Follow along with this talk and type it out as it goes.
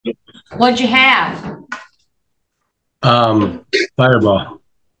What'd you have? Fireball.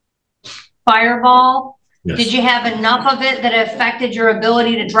 Fireball? Yes. Did you have enough of it that it affected your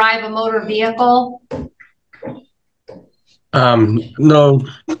ability to drive a motor vehicle? No.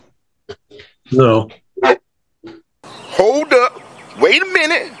 No. Hold up. Wait a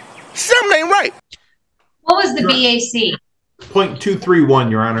minute. Something ain't right. What was the BAC? 0.231,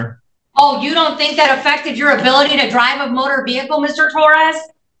 Your Honor. Oh, you don't think that affected your ability to drive a motor vehicle, Mr. Torres?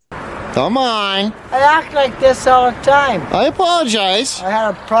 Come on. I act like this all the time. I apologize. I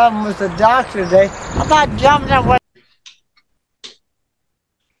had a problem with the doctor today. I'm not jumping at what.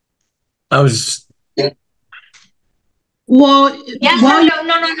 I was. Well, yes, no.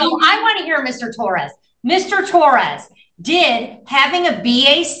 I want to hear Mr. Torres. Mr. Torres, did having a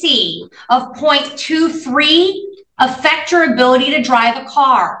BAC of 0.23 affect your ability to drive a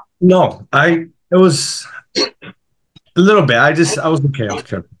car? No, it was a little bit. I was okay.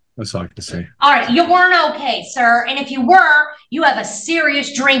 That's all I can say. All right, you weren't okay, sir. And if you were, you have a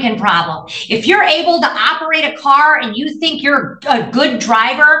serious drinking problem. If you're able to operate a car and you think you're a good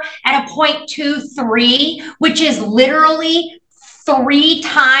driver at a 0.23, which is literally 3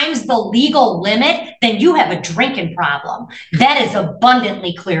 times the legal limit, then you have a drinking problem. That is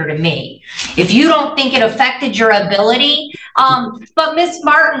abundantly clear to me. If you don't think it affected your ability, but Ms.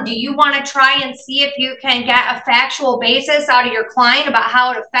 Martin, do you want to try and see if you can get a factual basis out of your client about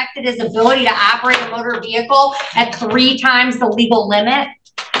how it affected his ability to operate a motor vehicle at 3 times the legal limit?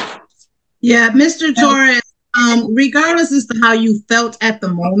 Yeah, Mr. Torres, regardless as to how you felt at the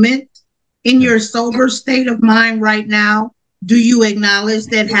moment, in your sober state of mind right now, do you acknowledge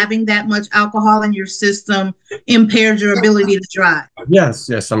that having that much alcohol in your system impaired your ability to drive? Yes,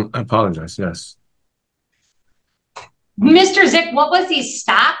 I apologize, yes. Mr. Zick, what was he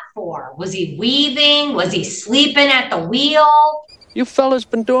stopped for? Was he weaving? Was he sleeping at the wheel? You fellas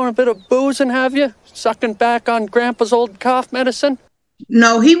been doing a bit of boozing, have you? Sucking back on Grandpa's old cough medicine?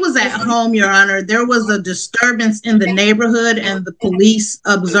 No, he was at home, Your Honor. There was a disturbance in the neighborhood and the police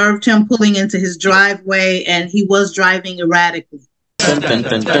observed him pulling into his driveway and he was driving erratically. Hey!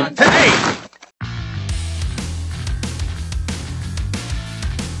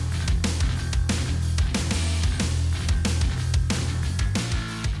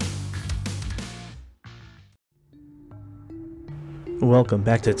 Welcome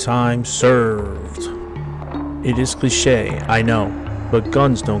back to Time Served. It is cliche, I know, but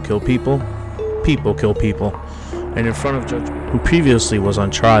guns don't kill people, people kill people. And in front of Judge, who previously was on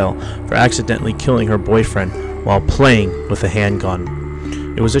trial for accidentally killing her boyfriend while playing with a handgun.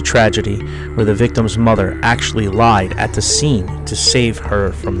 It was a tragedy where the victim's mother actually lied at the scene to save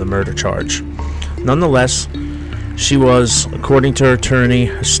her from the murder charge. Nonetheless, she was, according to her attorney,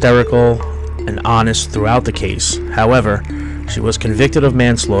 hysterical and honest throughout the case. However, she was convicted of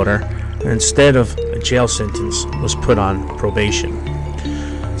manslaughter and instead of a jail sentence was put on probation.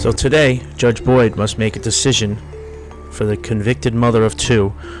 So today, Judge Boyd must make a decision for the convicted mother of 2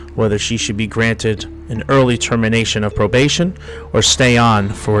 whether she should be granted an early termination of probation or stay on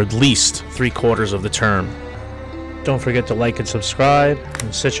for at least 3/4 of the term. Don't forget to like and subscribe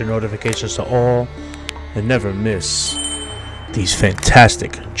and set your notifications to all and never miss these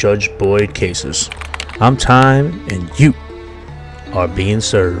fantastic Judge Boyd cases. I'm Time and you are being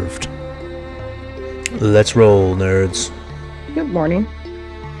served. Let's roll, nerds. Good morning.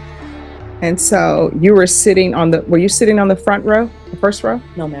 And so you were sitting on were you sitting on the front row, the first row?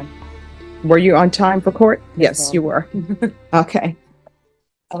 No, ma'am. Were you on time for court? Yes, you were. Okay.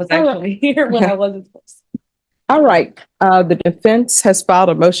 I was actually here when I wasn't supposed to. All right. The defense has filed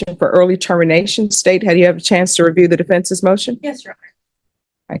a motion for early termination. State, had you have a chance to review the defense's motion? Yes, Your Honor.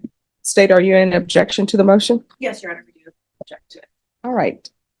 All right. State, are you in objection to the motion? Yes, Your Honor, we do object to it. All right.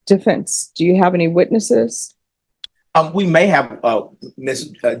 Defense, do you have any witnesses? We may have Miss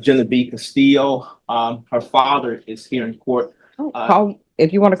Genevieve Castillo. Her father is here in court.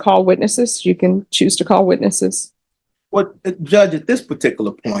 If you want to call witnesses, you can choose to call witnesses. Well, Judge, at this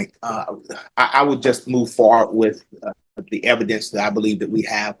particular point, I would just move forward with the evidence that I believe that we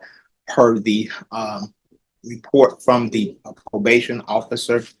have heard the report from the probation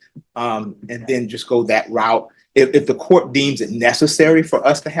officer, and then just go that route. If the court deems it necessary for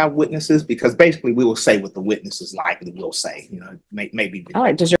us to have witnesses, because basically we will say what the witnesses likely will say, maybe. All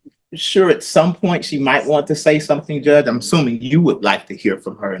right. Sure, at some point she might want to say something, Judge. I'm assuming you would like to hear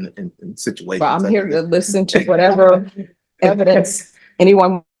from her in situations. Well, I'm here to listen to whatever evidence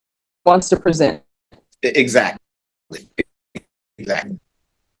anyone wants to present. Exactly.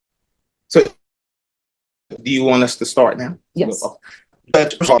 So, do you want us to start now? Yes.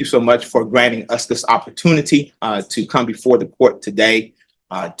 Thank you so much for granting us this opportunity to come before the court today.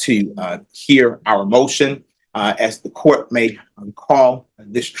 to hear our motion. As the court may recall,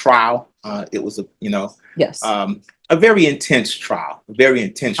 this trial, it was Yes. A very intense trial.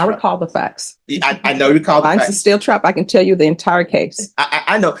 I recall the facts. I know you recall the Mine's facts. a steel trap. I can tell you the entire case.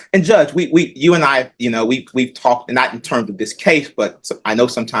 I know. And Judge, you and I, we've talked, not in terms of this case, but I know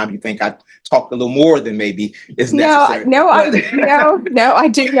sometimes you think I talked a little more than maybe is necessary. No, I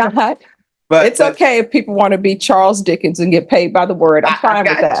do not. But it's okay if people want to be Charles Dickens and get paid by the word. I'm fine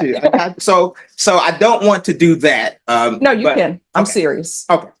with that. So I don't want to do that. No, you can. I'm serious.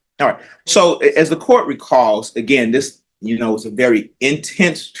 Okay. All right. So as the court recalls, again, this, was a very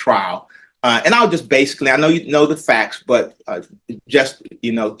intense trial. And I'll just basically, I know you know the facts, but just,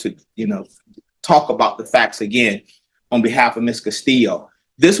 to talk about the facts again on behalf of Ms. Castillo.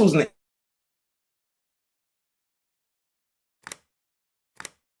 This was an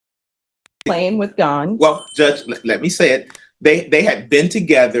playing with guns. Well, Judge, let me say it. They had been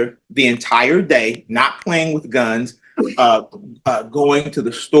together the entire day, not playing with guns, going to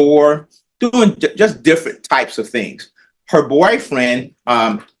the store, doing just different types of things. Her boyfriend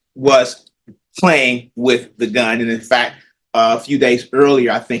was playing with the gun. And in fact, a few days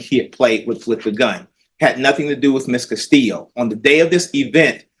earlier, I think he had played with the gun. Had nothing to do with Ms. Castillo. On the day of this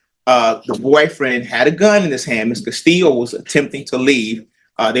event, the boyfriend had a gun in his hand. Ms. Castillo was attempting to leave.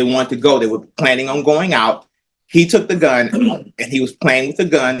 They wanted to go. They were planning on going out. He took the gun and he was playing with the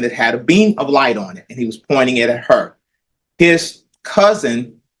gun that had a beam of light on it, and he was pointing it at her. His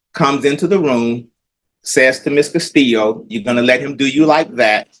cousin comes into the room, says to Ms. Castillo, "You're going to let him do you like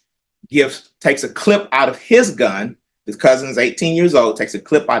that?" Takes a clip out of his gun. His cousin's 18 years old, takes a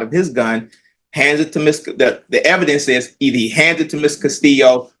clip out of his gun, hands it to the evidence is either he hands it to Ms.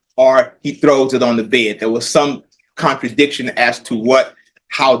 Castillo or he throws it on the bed. There was some contradiction as to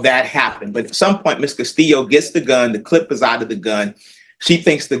how that happened. But at some point, Ms. Castillo gets the gun, the clip is out of the gun. She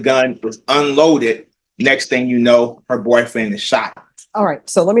thinks the gun was unloaded. Next thing you know, her boyfriend is shot. All right.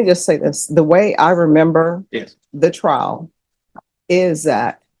 So let me just say this. The way I remember the trial is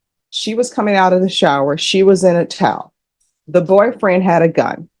that she was coming out of the shower. She was in a towel. The boyfriend had a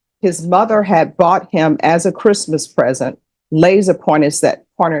gun. His mother had bought him as a Christmas present laser pointers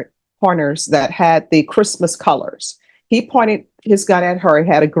that had the Christmas colors. He pointed his gun at her. It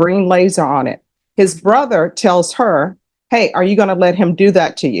had a green laser on it. His brother tells her, "Hey, are you going to let him do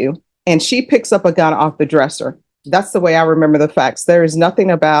that to you?" And she picks up a gun off the dresser. That's the way I remember the facts. There is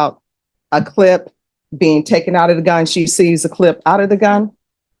nothing about a clip being taken out of the gun. She sees a clip out of the gun.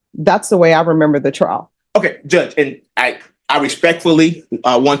 That's the way I remember the trial. Okay, Judge, and I respectfully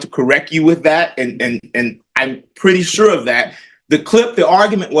want to correct you with that, and I'm pretty sure of that. The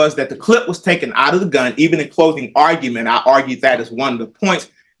argument was that the clip was taken out of the gun. Even in closing argument, I argued that as one of the points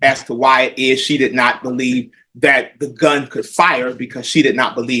as to why it is she did not believe that the gun could fire, because she did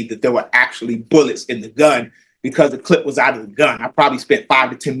not believe that there were actually bullets in the gun because the clip was out of the gun. I probably spent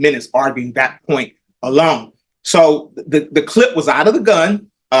 5 to 10 minutes arguing that point alone. So the clip was out of the gun,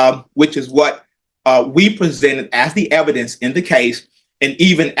 which is what we presented as the evidence in the case. And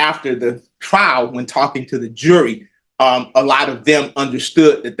even after the trial, when talking to the jury, a lot of them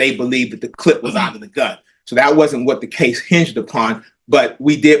understood that they believed that the clip was out of the gun. So that wasn't what the case hinged upon, but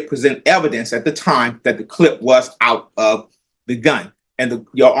we did present evidence at the time that the clip was out of the gun. And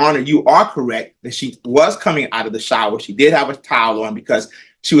Your Honor, you are correct that she was coming out of the shower. She did have a towel on because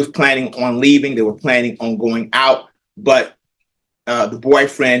she was planning on leaving. They were planning on going out, but the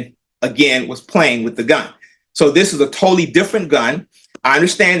boyfriend, again, was playing with the gun. So this is a totally different gun. I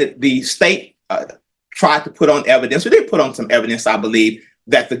understand that the state tried to put on evidence, or they put on some evidence, I believe,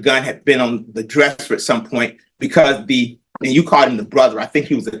 that the gun had been on the dresser at some point because and you called him the brother, I think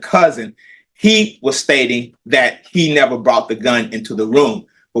he was a cousin, he was stating that he never brought the gun into the room.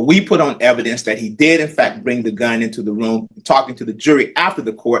 But we put on evidence that he did, in fact, bring the gun into the room. Talking to the jury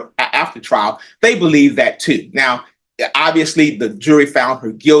after trial, they believe that too. Now, obviously, the jury found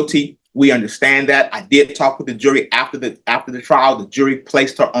her guilty. We understand that. I did talk with the jury after the trial. The jury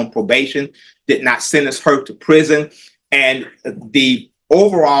placed her on probation, did not sentence her to prison. And the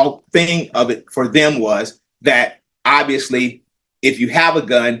overall thing of it for them was that obviously, if you have a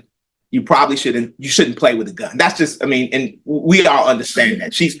gun, you shouldn't play with a gun. That's just, and we all understand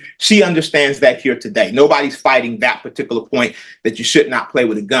that. She understands that here today. Nobody's fighting that particular point that you should not play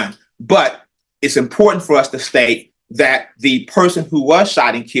with a gun. But it's important for us to state that the person who was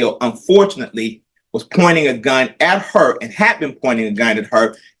shot and killed, unfortunately, was pointing a gun at her and had been pointing a gun at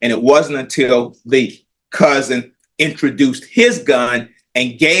her. And it wasn't until the cousin introduced his gun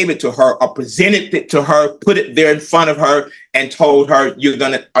and gave it to her or presented it to her, put it there in front of her and told her,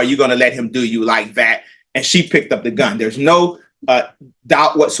 are you gonna let him do you like that? And she picked up the gun. There's no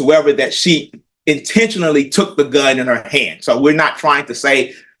doubt whatsoever that she intentionally took the gun in her hand. So we're not trying to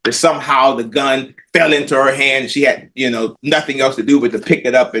say that somehow the gun fell into her hand and she had, nothing else to do but to pick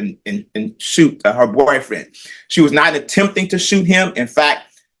it up and shoot her boyfriend. She was not attempting to shoot him. In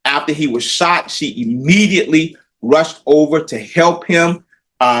fact, after he was shot, she immediately rushed over to help him.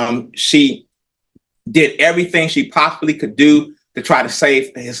 She did everything she possibly could do to try to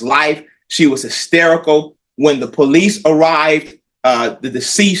save his life. She was hysterical. When the police arrived, the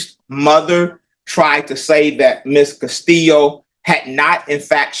deceased mother tried to say that Miss Castillo had not, in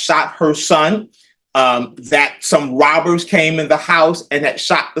fact, shot her son, that some robbers came in the house and had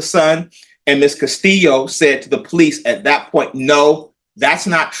shot the son. And Miss Castillo said to the police at that point, no, that's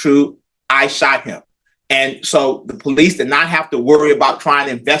not true. I shot him. And so the police did not have to worry about trying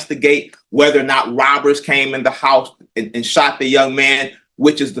to investigate whether or not robbers came in the house and shot the young man,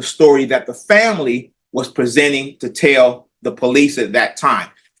 which is the story that the family was presenting to tell the police at that time.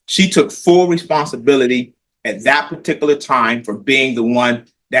 She took full responsibility at that particular time for being the one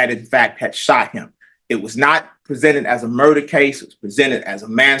that, in fact, had shot him. It was not presented as a murder case. It was presented as a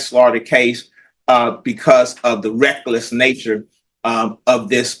manslaughter case because of the reckless nature of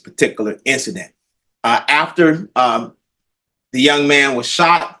this particular incident. After the young man was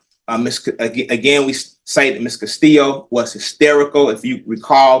shot, again, we say that Miss Castillo was hysterical. If you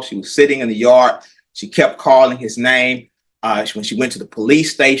recall, she was sitting in the yard. She kept calling his name. When she went to the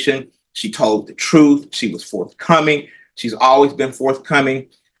police station, she told the truth. She was forthcoming. She's always been forthcoming.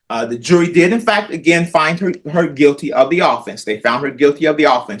 The jury did, in fact, again, find her guilty of the offense. They found her guilty of the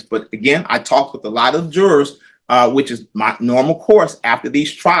offense. But again, I talked with a lot of jurors, which is my normal course after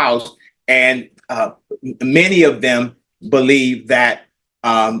these trials. And many of them believe that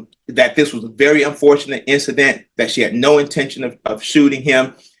that this was a very unfortunate incident, that she had no intention of shooting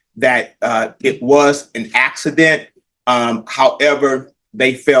him, that it was an accident. However,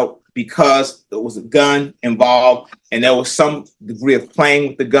 they felt because there was a gun involved and there was some degree of playing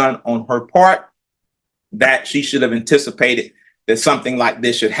with the gun on her part, that she should have anticipated that something like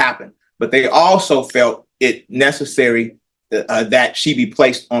this should happen. But they also felt it necessary that she be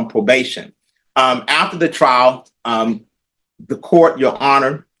placed on probation. After the trial, the court, Your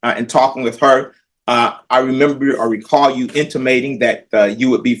Honor, in talking with her, I remember or recall you intimating that you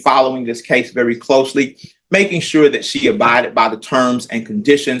would be following this case very closely, making sure that she abided by the terms and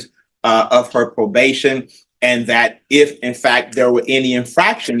conditions of her probation, and that if, in fact, there were any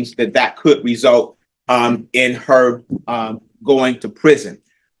infractions, that could result in her going to prison.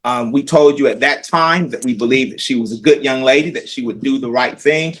 We told you at that time that we believed that she was a good young lady, that she would do the right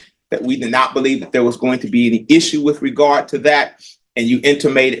thing, that we did not believe that there was going to be any issue with regard to that. And you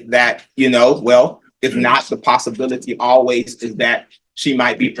intimated that, well, if not, the possibility always is that she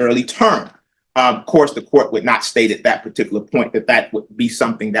might be early term. Of course, the court would not state at that particular point that would be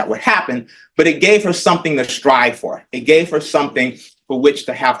something that would happen, but it gave her something to strive for. It gave her something for which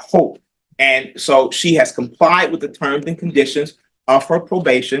to have hope. And so she has complied with the terms and conditions of her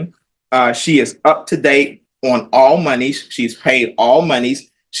probation. She is up to date on all monies. She's paid all monies.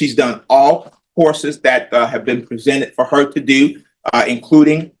 She's done all courses that have been presented for her to do,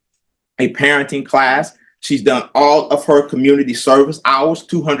 including a parenting class. She's done all of her community service hours,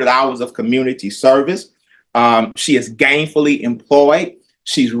 200 hours of community service. She is gainfully employed.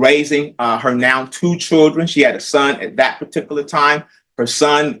 She's raising her now 2 children. She had a son at that particular time. Her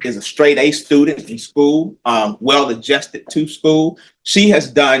son is a straight A student in school, well-adjusted to school. She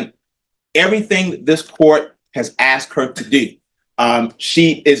has done everything that this court has asked her to do.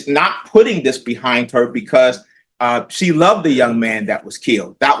 She is not putting this behind her because she loved the young man that was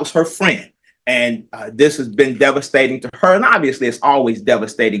killed. That was her friend. And this has been devastating to her. And obviously, it's always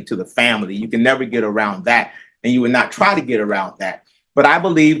devastating to the family. You can never get around that. And you would not try to get around that. But I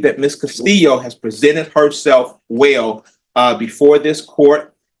believe that Ms. Castillo has presented herself well before this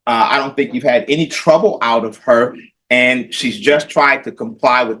court. I don't think you've had any trouble out of her. And she's just tried to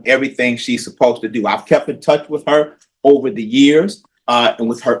comply with everything she's supposed to do. I've kept in touch with her over the years and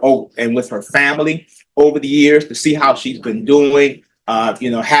with her family over the years to see how she's been doing.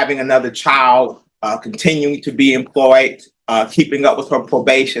 Having another child, continuing to be employed, keeping up with her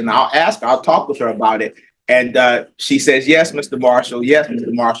probation. I'll talk with her about it. And she says, yes, Mr. Marshall. Yes,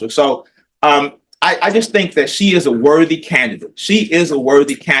 Mr. Marshall. So I just think that she is a worthy candidate. She is a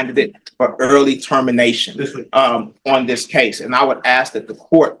worthy candidate for early termination on this case. And I would ask that the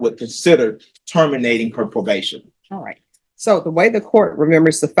court would consider terminating her probation. All right. So the way the court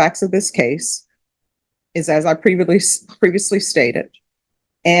remembers the facts of this case is, as I previously stated,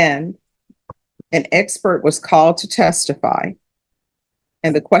 and an expert was called to testify.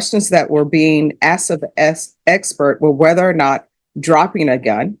 And the questions that were being asked of the expert were whether or not dropping a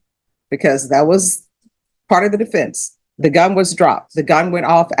gun, because that was part of the defense. The gun was dropped. The gun went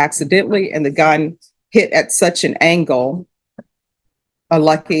off accidentally, and the gun hit at such an angle, a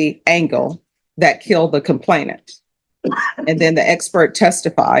lucky angle, that killed the complainant. And then the expert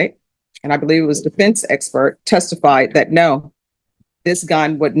testified, and I believe it was defense expert testified that no, this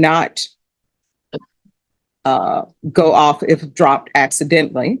gun would not go off if dropped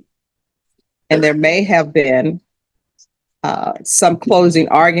accidentally. And there may have been some closing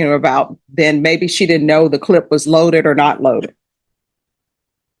argument about then maybe she didn't know the clip was loaded or not loaded.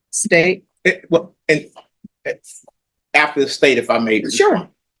 State? After the state, if I may. Sure.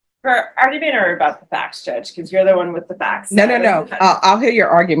 For argument or about the facts, Judge, because you're the one with the facts. No. I'll hear your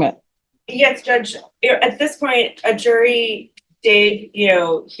argument. Yes, Judge. At this point, a jury did,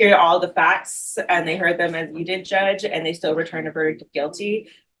 hear all the facts, and they heard them as you did, Judge, and they still returned a verdict of guilty.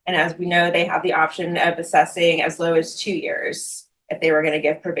 And as we know, they have the option of assessing as low as 2 years if they were going to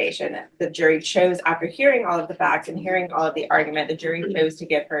give probation. The jury chose, after hearing all of the facts and hearing all of the argument, the jury chose to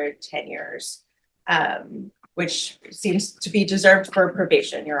give her 10 years, which seems to be deserved for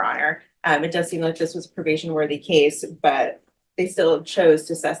probation, Your Honor. It does seem like this was a probation-worthy case, but they still chose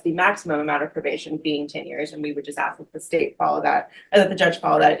to assess the maximum amount of probation being 10 years. And we would just ask that the state follow that, and that the judge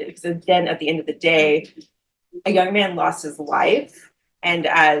follow that, because then at the end of the day, a young man lost his life. And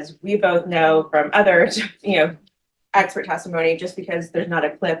as we both know from other, expert testimony, just because there's not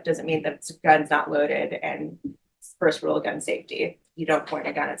a clip doesn't mean that the gun's not loaded. And first rule of gun safety, you don't point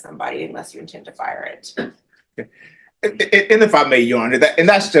a gun at somebody unless you intend to fire it. And if I may, Your Honor, and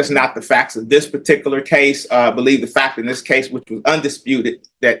that's just not the facts of this particular case. I believe the fact in this case, which was undisputed,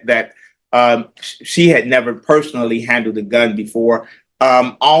 that she had never personally handled a gun before.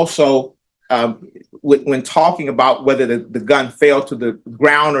 Also, when talking about whether the gun fell to the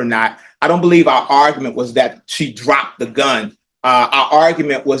ground or not, I don't believe our argument was that she dropped the gun. Our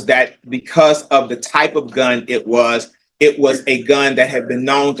argument was that because of the type of gun it was a gun that had been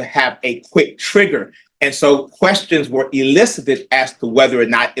known to have a quick trigger. And so questions were elicited as to whether or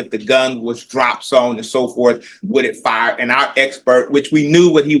not, if the gun was dropped, so on and so forth, would it fire? And our expert, which we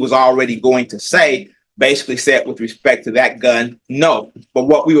knew what he was already going to say, basically said with respect to that gun, no. But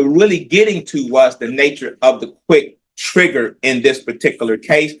what we were really getting to was the nature of the quick trigger in this particular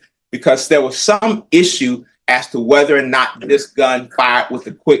case, because there was some issue as to whether or not this gun fired with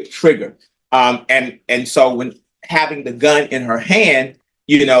a quick trigger. And so when having the gun in her hand,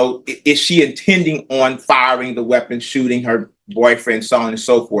 is she intending on firing the weapon, shooting her boyfriend, so on and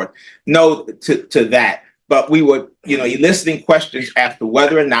so forth? No to that. But we were, eliciting questions as to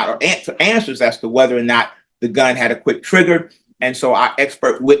whether or not, or answers as to whether or not the gun had a quick trigger. And so our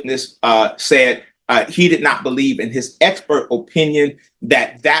expert witness said he did not believe, in his expert opinion,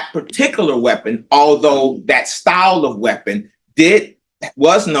 that particular weapon, although that style of weapon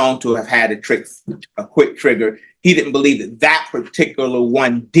was known to have had a quick trigger, he didn't believe that particular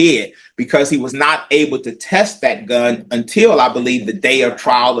one did, because he was not able to test that gun until, I believe, the day of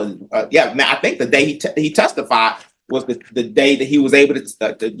trial. I think the day he testified was the day that he was able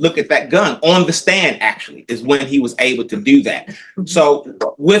to look at that gun on the stand, actually, is when he was able to do that. So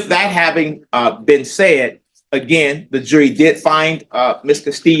with that having been said, again, the jury did find Ms.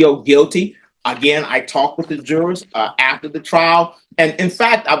 Castillo guilty. Again, I talked with the jurors after the trial. And in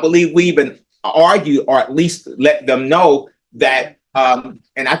fact, I believe we even argued, or at least let them know that, and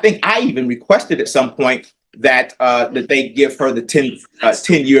I think I even requested at some point that they give her the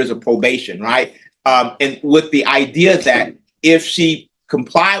 10 years of probation, right? And with the idea that if she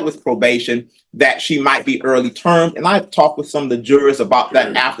complied with probation, that she might be early termed. And I talked with some of the jurors about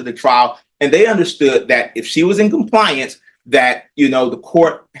that after the trial, and they understood that if she was in compliance, that, the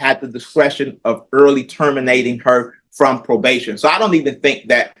court had the discretion of early terminating her from probation. So I don't even think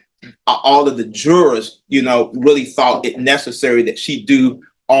that all of the jurors, really thought it necessary that she do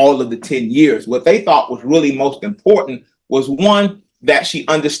all of the 10 years. What they thought was really most important was, one, that she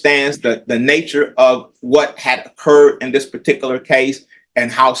understands the nature of what had occurred in this particular case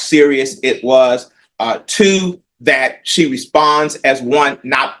and how serious it was. Two, that she responds as one,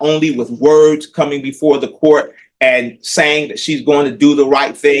 not only with words coming before the court and saying that she's going to do the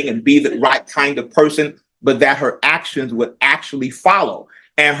right thing and be the right kind of person, but that her actions would actually follow.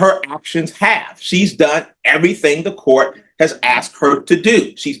 And her actions have. She's done everything the court has asked her to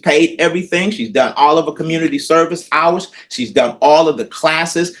do. She's paid everything. She's done all of her community service hours. She's done all of the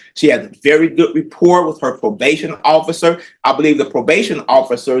classes. She has a very good rapport with her probation officer. I believe the probation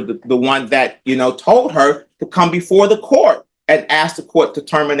officer, the one that, told her to come before the court and asked the court to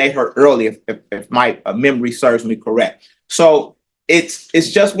terminate her early, if my memory serves me correct. So it's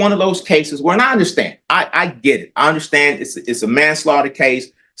just one of those cases where, and I understand, I get it. I understand it's a manslaughter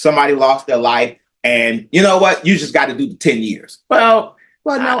case. Somebody lost their life, and you know what? You just got to do the 10 years. Well,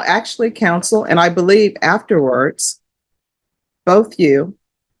 no, actually, counsel, and I believe afterwards, both you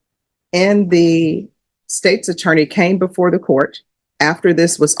and the state's attorney came before the court after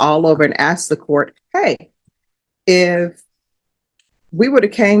this was all over and asked the court, hey, if we would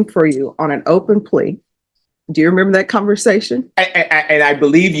have came for you on an open plea, do you remember that conversation? And I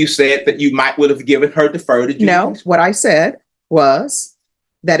believe you said that you might would have given her deferred adjudication. No, what I said was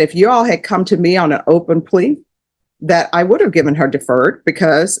that if you all had come to me on an open plea, that I would have given her deferred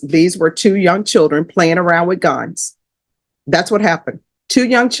because these were two young children playing around with guns. That's what happened. Two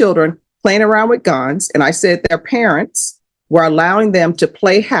young children playing around with guns. And I said their parents were allowing them to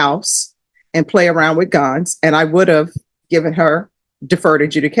play house and play around with guns. And I would have given her deferred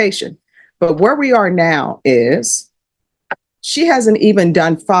adjudication. But where we are now is she hasn't even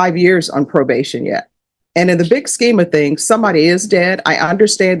done 5 years on probation yet. And in the big scheme of things, somebody is dead. I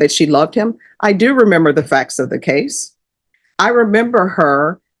understand that she loved him. I do remember the facts of the case. I remember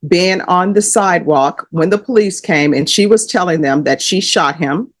her being on the sidewalk when the police came and she was telling them that she shot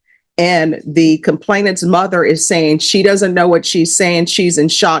him. And the complainant's mother is saying she doesn't know what she's saying. She's in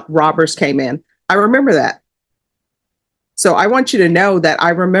shock. Robbers came in. I remember that. So I want you to know that I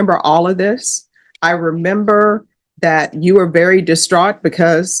remember all of this. I remember that you were very distraught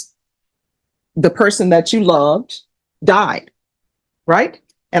because the person that you loved died, right?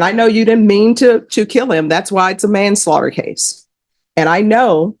 And I know you didn't mean to kill him. That's why it's a manslaughter case. And I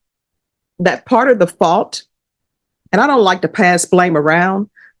know that part of the fault, and I don't like to pass blame around,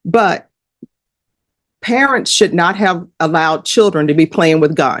 but parents should not have allowed children to be playing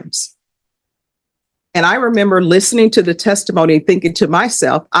with guns. And I remember listening to the testimony and thinking to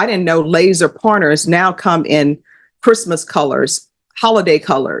myself, I didn't know laser pointers now come in Christmas colors, holiday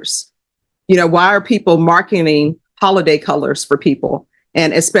colors. You know, why are people marketing holiday colors for people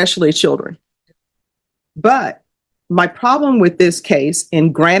and especially children? But my problem with this case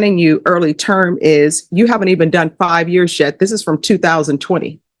in granting you early term is you haven't even done 5 years yet. This is from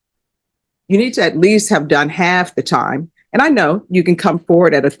 2020. You need to at least have done half the time. And I know you can come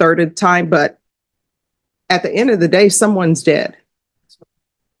forward at a third of the time, but at the end of the day, someone's dead.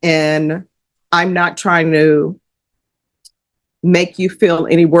 And I'm not trying to make you feel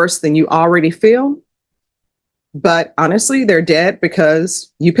any worse than you already feel. But honestly, they're dead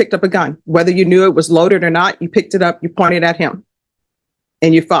because you picked up a gun. Whether you knew it was loaded or not, you picked it up, you pointed at him,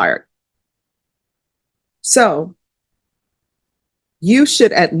 and you fired. So you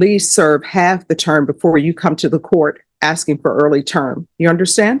should at least serve half the term before you come to the court asking for early term. You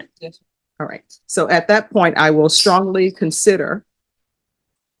understand? Yes. All right. So at that point, I will strongly consider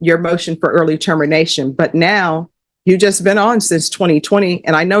your motion for early termination. But now you've just been on since 2020.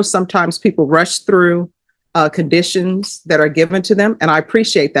 And I know sometimes people rush through conditions that are given to them. And I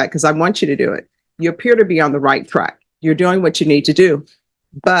appreciate that because I want you to do it. You appear to be on the right track. You're doing what you need to do.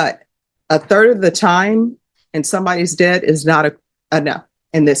 But a third of the time and somebody's dead is not enough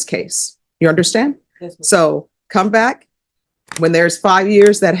in this case. You understand? Yes, ma'am. So come back when there's 5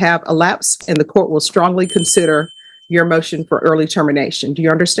 years that have elapsed and the court will strongly consider your motion for early termination. Do you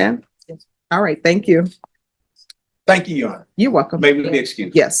understand? Yes. All right. Thank you. Thank you, Your Honor. You're welcome. May we be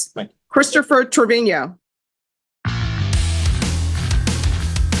excused? Yes. Thank you. Christopher Trevino.